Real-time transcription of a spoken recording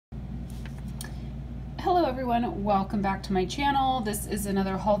Hello everyone, welcome back to my channel. This is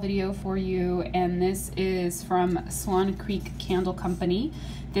another haul video for you, and this is from Swan Candle Company.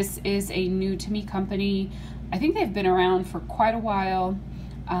 This is a new to me company. I think they've been around for quite a while.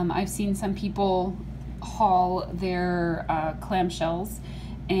 I've seen some people haul their clamshells,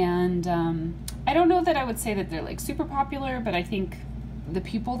 and I don't know that I would say that they're like super popular, but I think the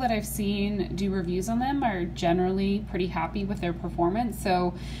people that I've seen do reviews on them are generally pretty happy with their performance.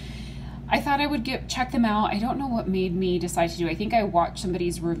 So I thought I would check them out. I don't know what made me decide to do. I think I watched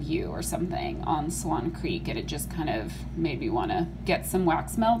somebody's review or something on Swan Creek, and it just kind of made me want to get some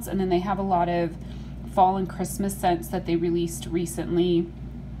wax melts. And then they have a lot of fall and Christmas scents that they released recently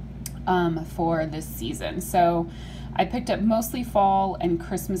for this season. So I picked up mostly fall and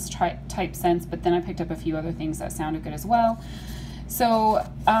Christmas type scents, but then I picked up a few other things that sounded good as well. So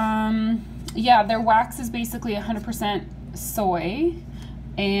yeah, their wax is basically 100% soy.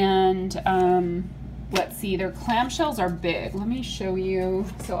 And let's see, their clamshells are big. Let me show you.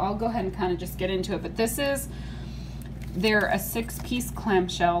 So I'll go ahead and kind of just get into it. But they're a 6-piece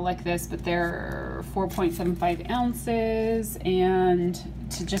clamshell like this, but they're 4.75 ounces. And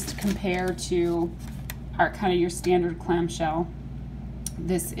to just compare to our kind of your standard clamshell,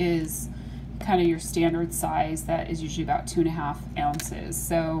 this is kind of your standard size that is usually about 2.5 ounces.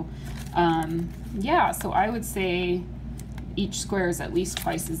 So yeah, so I would say each square is at least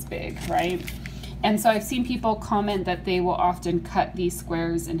twice as big, right? And so I've seen people comment that they will often cut these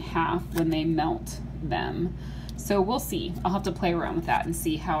squares in half when they melt them. So we'll see. I'll have to play around with that and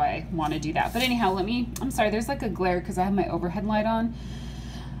see how I want to do that. But anyhow, I'm sorry, there's like a glare because I have my overhead light on.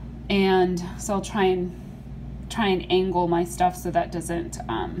 And so I'll try and angle my stuff so that doesn't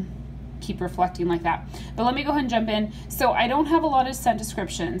keep reflecting like that. But let me go ahead and jump in. So I don't have a lot of scent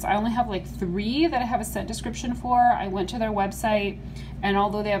descriptions. I only have like 3 that I have a scent description for. I went to their website, and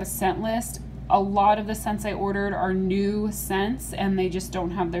although they have a scent list, a lot of the scents I ordered are new scents, and they just don't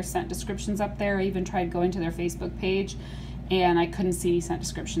have their scent descriptions up there. I even tried going to their Facebook page, and I couldn't see any scent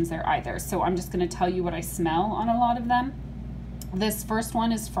descriptions there either. So I'm just going to tell you what I smell on a lot of them. This first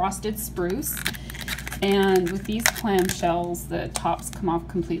one is Frosted Spruce. And with these clamshells, the tops come off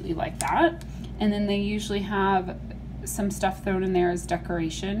completely like that. And then they usually have some stuff thrown in there as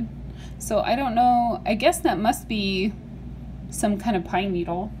decoration. So I don't know, I guess that must be some kind of pine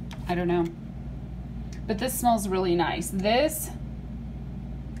needle. I don't know. But this smells really nice. This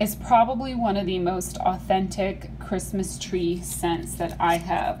is probably one of the most authentic Christmas tree scents that I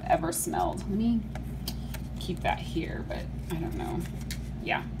have ever smelled. Let me keep that here, but I don't know.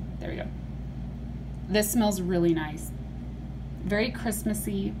 Yeah, there we go. This smells really nice, very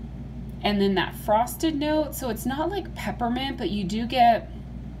Christmassy. And then that frosted note, so it's not like peppermint, but you do get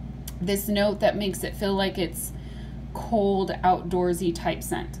this note that makes it feel like it's cold, outdoorsy type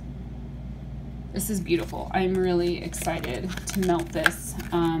scent. This is beautiful. I'm really excited to melt this.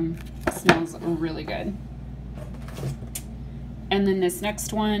 It smells really good. And then this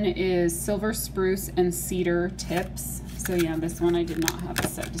next one is Silver Spruce and Cedar Tips. So yeah, this one I did not have a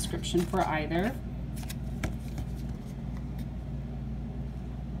set description for either.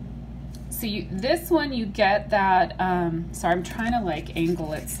 So this one you get that, sorry, I'm trying to like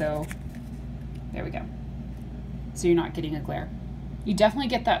angle it so, there we go. So you're not getting a glare. You definitely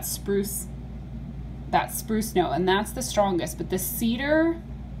get that spruce note, and that's the strongest, but the cedar,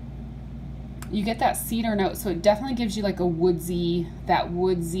 you get that cedar note, so it definitely gives you like a woodsy,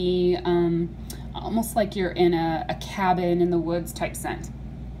 almost like you're in a cabin in the woods type scent.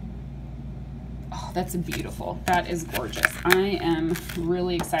 Oh, that's beautiful. That is gorgeous. I am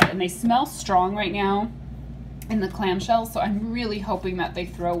really excited. And they smell strong right now in the clamshells, so I'm really hoping that they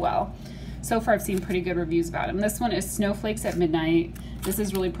throw well. So far, I've seen pretty good reviews about them. This one is Snowflakes at Midnight. This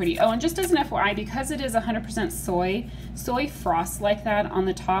is really pretty. Oh, and just as an FYI, because it is 100% soy frosts like that on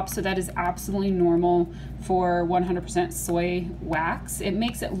the top, so that is absolutely normal for 100% soy wax. It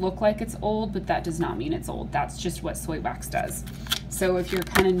makes it look like it's old, but that does not mean it's old. That's just what soy wax does. So if you're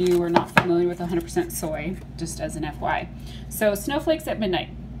kind of new or not familiar with 100% soy, just as an FYI. So Snowflakes at Midnight.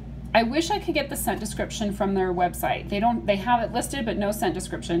 I wish I could get the scent description from their website. They have it listed, but no scent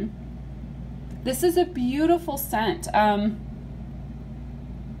description. This is a beautiful scent.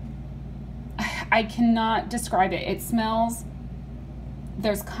 I cannot describe it. It smells,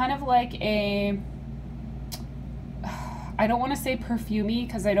 there's kind of like a, I don't want to say perfumey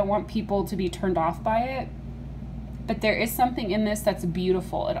because I don't want people to be turned off by it, but there is something in this that's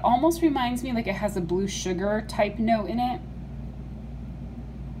beautiful. It almost reminds me like it has a blue sugar type note in it,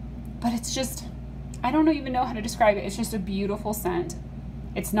 but it's just, I don't even know how to describe it. It's just a beautiful scent.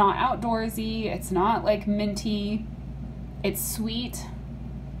 It's not outdoorsy. It's not like minty. It's sweet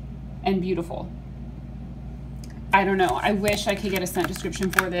and beautiful. I don't know. I wish I could get a scent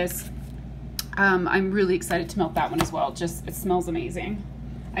description for this. I'm really excited to melt that one as well. Just, it smells amazing.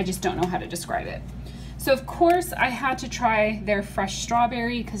 I just don't know how to describe it. So of course I had to try their fresh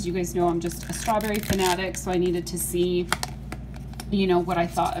strawberry because you guys know I'm just a strawberry fanatic. So I needed to see, you know, what I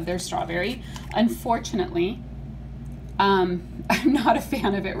thought of their strawberry. Unfortunately, I'm not a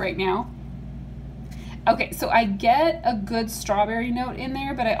fan of it right now. Okay, so I get a good strawberry note in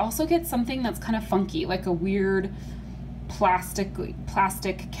there, but I also get something that's kind of funky, like a weird plastic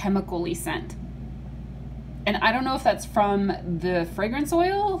chemical-y scent. And I don't know if that's from the fragrance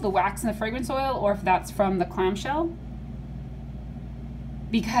oil, the wax in the fragrance oil, or if that's from the clamshell.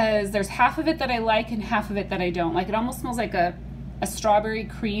 Because there's half of it that I like and half of it that I don't. Like, it almost smells like a strawberry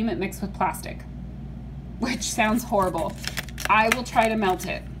cream mixed with plastic, which sounds horrible. I will try to melt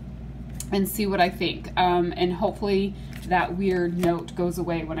it and see what I think. And hopefully that weird note goes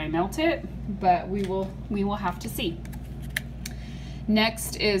away when I melt it, but we will have to see.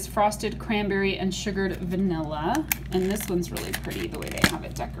 Next is frosted cranberry and sugared vanilla. And this one's really pretty the way they have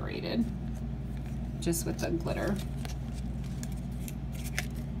it decorated, just with the glitter.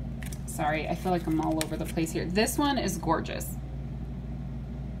 Sorry, I feel like I'm all over the place here. This one is gorgeous.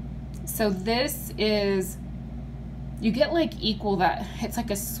 So this is, you get like equal that, it's like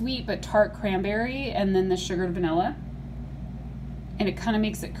a sweet but tart cranberry and then the sugared vanilla. And it kind of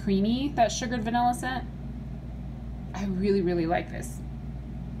makes it creamy, that sugared vanilla scent. I really, really like this.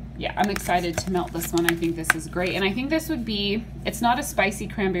 Yeah, I'm excited to melt this one. I think this is great. And I think this would be, it's not a spicy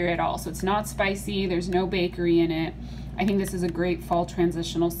cranberry at all. So it's not spicy, there's no bakery in it. I think this is a great fall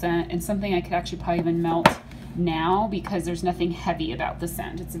transitional scent and something I could actually probably even melt now because there's nothing heavy about the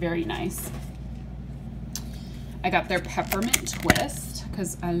scent. It's very nice. I got their peppermint twist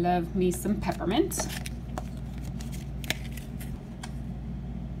because I love me some peppermint.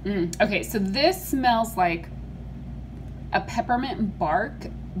 Okay, so this smells like a peppermint bark,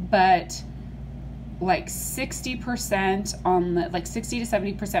 but like 60% on the, like 60 to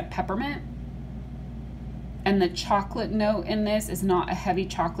 70% peppermint. And the chocolate note in this is not a heavy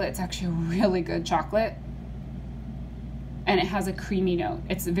chocolate. It's actually a really good chocolate. And it has a creamy note.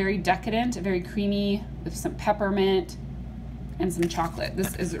 It's very decadent, very creamy with some peppermint and some chocolate.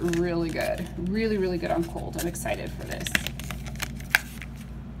 This is really good. Really, really good on cold. I'm excited for this.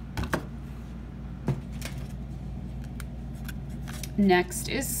 Next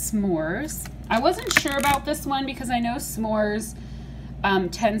is s'mores. I wasn't sure about this one because I know s'mores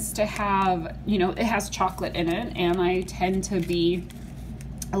tends to have, you know, it has chocolate in it, and I tend to be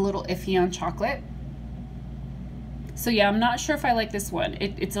a little iffy on chocolate. So yeah, I'm not sure if I like this one.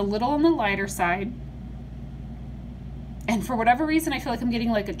 It's a little on the lighter side. And for whatever reason, I feel like I'm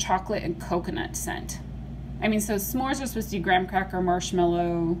getting like a chocolate and coconut scent. I mean, so s'mores are supposed to be graham cracker,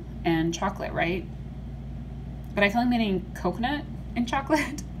 marshmallow, and chocolate, right? But I feel like I'm getting coconut and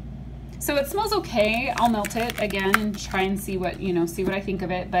chocolate. So it smells okay. I'll melt it again and try and see what, you know, see what I think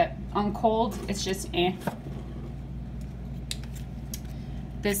of it. But on cold, it's just eh.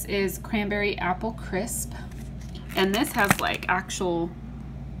 This is cranberry apple crisp. And this has like actual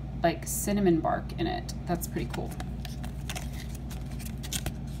like cinnamon bark in it. That's pretty cool.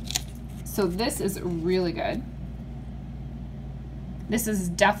 So this is really good. This is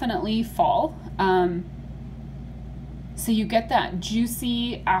definitely fall. So you get that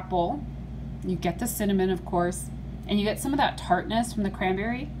juicy apple, you get the cinnamon, of course, and you get some of that tartness from the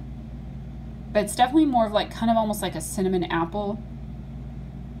cranberry. But it's definitely more of like kind of almost like a cinnamon apple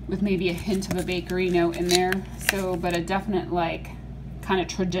with maybe a hint of a bakery note in there. So, but a definite like kind of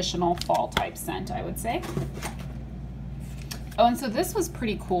traditional fall type scent, I would say. Oh, and so this was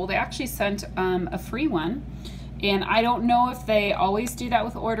pretty cool. They actually sent a free one. And I don't know if they always do that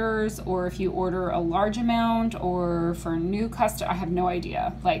with orders or if you order a large amount or for new customer. I have no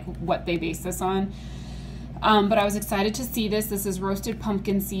idea like what they base this on. But I was excited to see this. This is roasted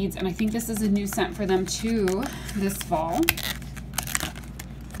pumpkin seeds, and I think this is a new scent for them too this fall.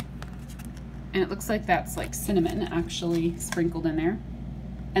 And it looks like that's like cinnamon actually sprinkled in there.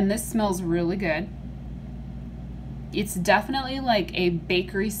 And this smells really good. It's definitely like a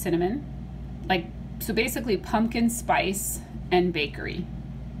bakery cinnamon, like, so basically pumpkin spice and bakery.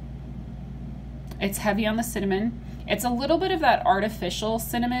 It's heavy on the cinnamon. It's a little bit of that artificial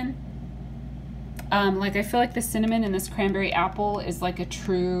cinnamon. Like I feel like the cinnamon in this cranberry apple is like a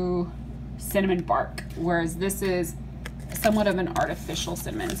true cinnamon bark, whereas this is somewhat of an artificial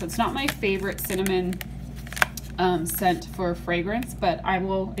cinnamon. So it's not my favorite cinnamon scent for fragrance, but I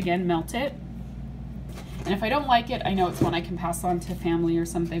will again melt it. And if I don't like it, I know it's one I can pass on to family or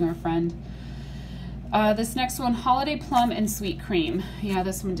something or a friend. This next one, Holiday Plum and Sweet Cream. Yeah,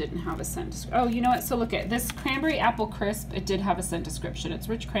 this one didn't have a scent. Oh, you know what? So look at this Cranberry Apple Crisp. It did have a scent description. It's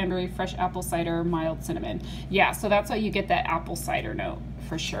rich cranberry, fresh apple cider, mild cinnamon. Yeah, so that's why you get that apple cider note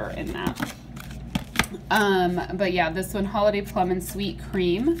for sure in that. But yeah, this one, Holiday Plum and Sweet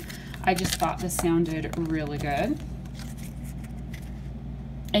Cream. I just thought this sounded really good.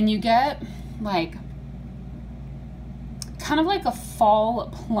 And you get like kind of like a fall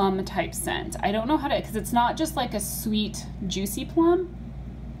plum type scent. I don't know how to, because it's not just like a sweet, juicy plum.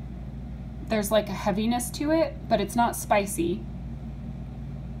 There's like a heaviness to it, but it's not spicy.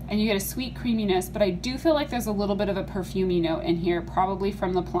 And you get a sweet creaminess, but I do feel like there's a little bit of a perfumey note in here, probably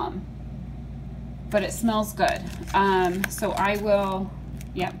from the plum. But it smells good. So I will,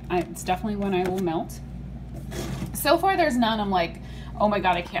 yeah, it's definitely one I will melt. So far there's none I'm like, oh my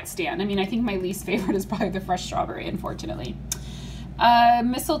God, I can't stand. I mean, I think my least favorite is probably the fresh strawberry, unfortunately.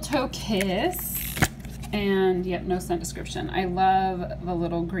 Mistletoe Kiss, and yep, no scent description. I love the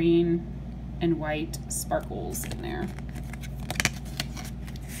little green and white sparkles in there.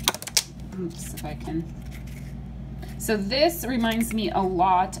 Oops, if I can. So this reminds me a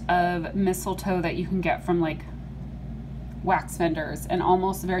lot of mistletoe that you can get from like wax vendors, and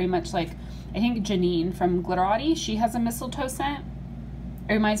almost very much like, I think Janine from Glitterati, she has a mistletoe scent.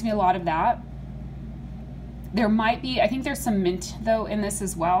 It reminds me a lot of that. There might be, I think there's some mint though in this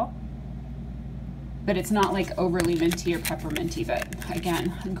as well, but it's not like overly minty or pepperminty, but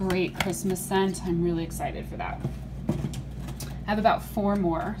again, a great Christmas scent. I'm really excited for that. I have about 4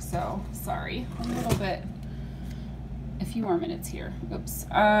 more, so sorry, a little bit, a few more minutes here. Oops.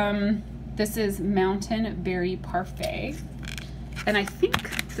 This is Mountain Berry Parfait, and I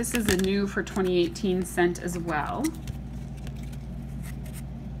think this is a new for 2018 scent as well.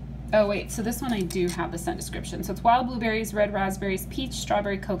 Oh wait, so this one I do have the scent description. So it's wild blueberries, red raspberries, peach,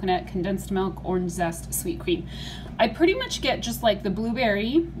 strawberry, coconut, condensed milk, orange zest, sweet cream. I pretty much get just like the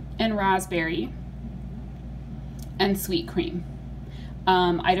blueberry and raspberry and sweet cream.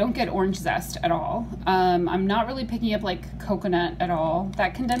 I don't get orange zest at all. I'm not really picking up like coconut at all.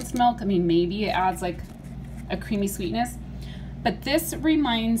 That condensed milk, I mean, maybe it adds like a creamy sweetness. But this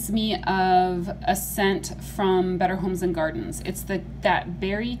reminds me of a scent from Better Homes and Gardens. It's that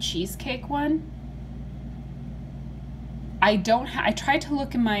berry cheesecake one. I tried to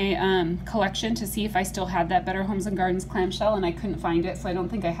look in my collection to see if I still had that Better Homes and Gardens clamshell, and I couldn't find it, so I don't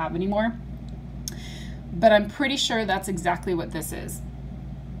think I have anymore. But I'm pretty sure that's exactly what this is.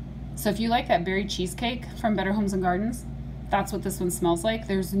 So if you like that berry cheesecake from Better Homes and Gardens, that's what this one smells like.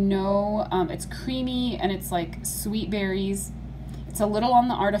 There's no, it's creamy and it's like sweet berries. It's a little on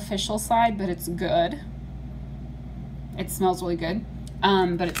the artificial side, but it's good. It smells really good.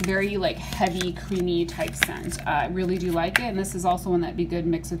 But it's very like heavy, creamy type scent. I really do like it. And this is also one that'd be good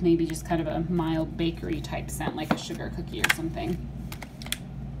mixed with maybe just kind of a mild bakery type scent, like a sugar cookie or something.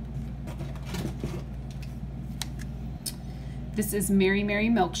 This is Mary Mary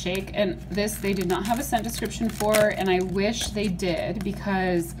Milkshake, and this they did not have a scent description for, and I wish they did,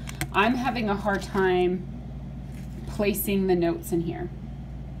 because I'm having a hard time placing the notes in here.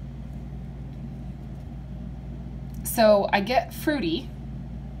 So I get fruity.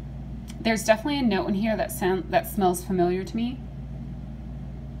 There's definitely a note in here that smells familiar to me,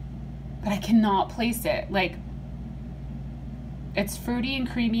 but I cannot place it. Like, it's fruity and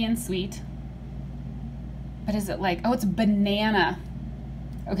creamy and sweet. But is it like, oh, it's banana.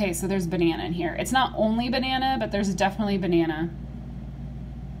 Okay, so there's banana in here. It's not only banana, but there's definitely banana.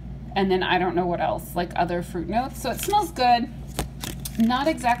 And then I don't know what else, like other fruit notes. So it smells good. Not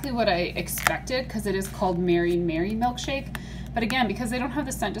exactly what I expected, because it is called Mary Mary Milkshake. But again, because they don't have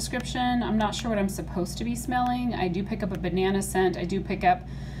the scent description, I'm not sure what I'm supposed to be smelling. I do pick up a banana scent. I do pick up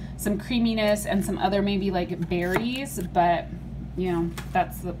some creaminess and some other maybe like berries, but you know,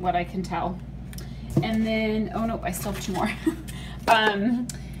 that's what I can tell. And then, oh no, I still have 2 more.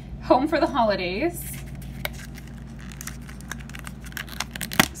 Home for the Holidays.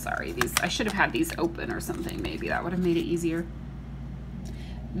 Sorry, I should have had these open or something. Maybe that would have made it easier.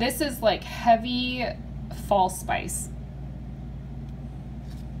 This is like heavy fall spice.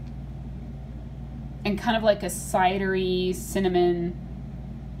 And kind of like a cidery cinnamon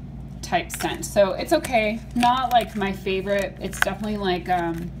type scent. So it's okay. Not like my favorite. It's definitely like,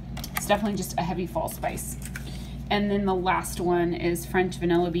 it's definitely just a heavy fall spice. And then the last one is French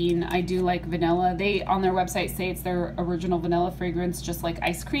Vanilla Bean. I do like vanilla. They, on their website, say it's their original vanilla fragrance, just like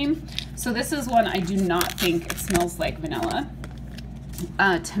ice cream. So this is one I do not think it smells like vanilla.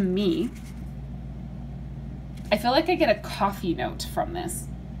 To me, I feel like I get a coffee note from this.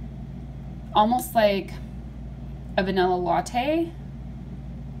 Almost like a vanilla latte.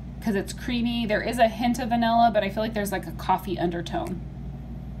 because it's creamy. There is a hint of vanilla, but I feel like there's like a coffee undertone.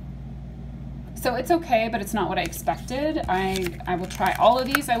 So it's okay, but it's not what I expected. I will try all of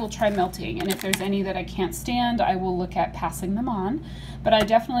these. I will try melting, and if there's any that I can't stand, I will look at passing them on. But I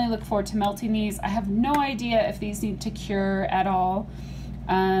definitely look forward to melting these. I have no idea if these need to cure at all.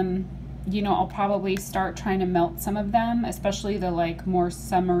 You know, I'll probably start trying to melt some of them, especially the like more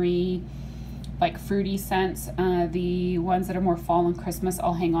summery, like fruity scents. The ones that are more fall and Christmas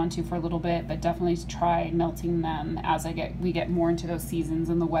I'll hang on to for a little bit, but definitely try melting them as we get more into those seasons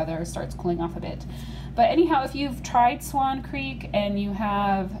and the weather starts cooling off a bit. But anyhow, if you've tried Swan Creek and you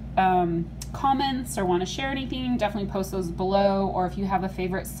have comments or want to share anything, definitely post those below. Or if you have a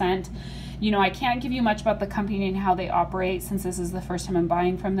favorite scent, you know, I can't give you much about the company and how they operate since this is the first time I'm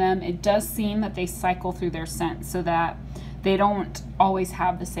buying from them. It does seem that they cycle through their scents so that they don't always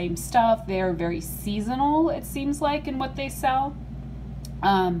have the same stuff. They're very seasonal, it seems like, in what they sell.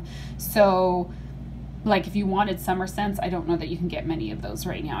 So like if you wanted summer scents, I don't know that you can get many of those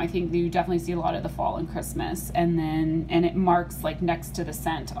right now. I think you definitely see a lot of the fall and Christmas, and it marks like next to the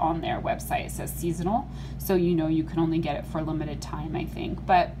scent on their website, it says seasonal. So you know you can only get it for a limited time, I think.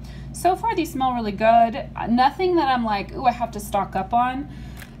 But so far these smell really good. Nothing that I'm like, ooh, I have to stock up on,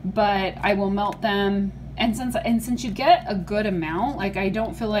 but I will melt them. And since you get a good amount, like I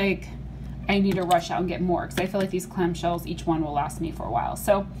don't feel like I need to rush out and get more, because I feel like these clamshells, each one will last me for a while.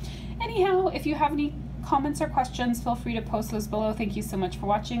 So anyhow, if you have any comments or questions, feel free to post those below. Thank you so much for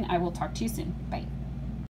watching. I will talk to you soon. Bye.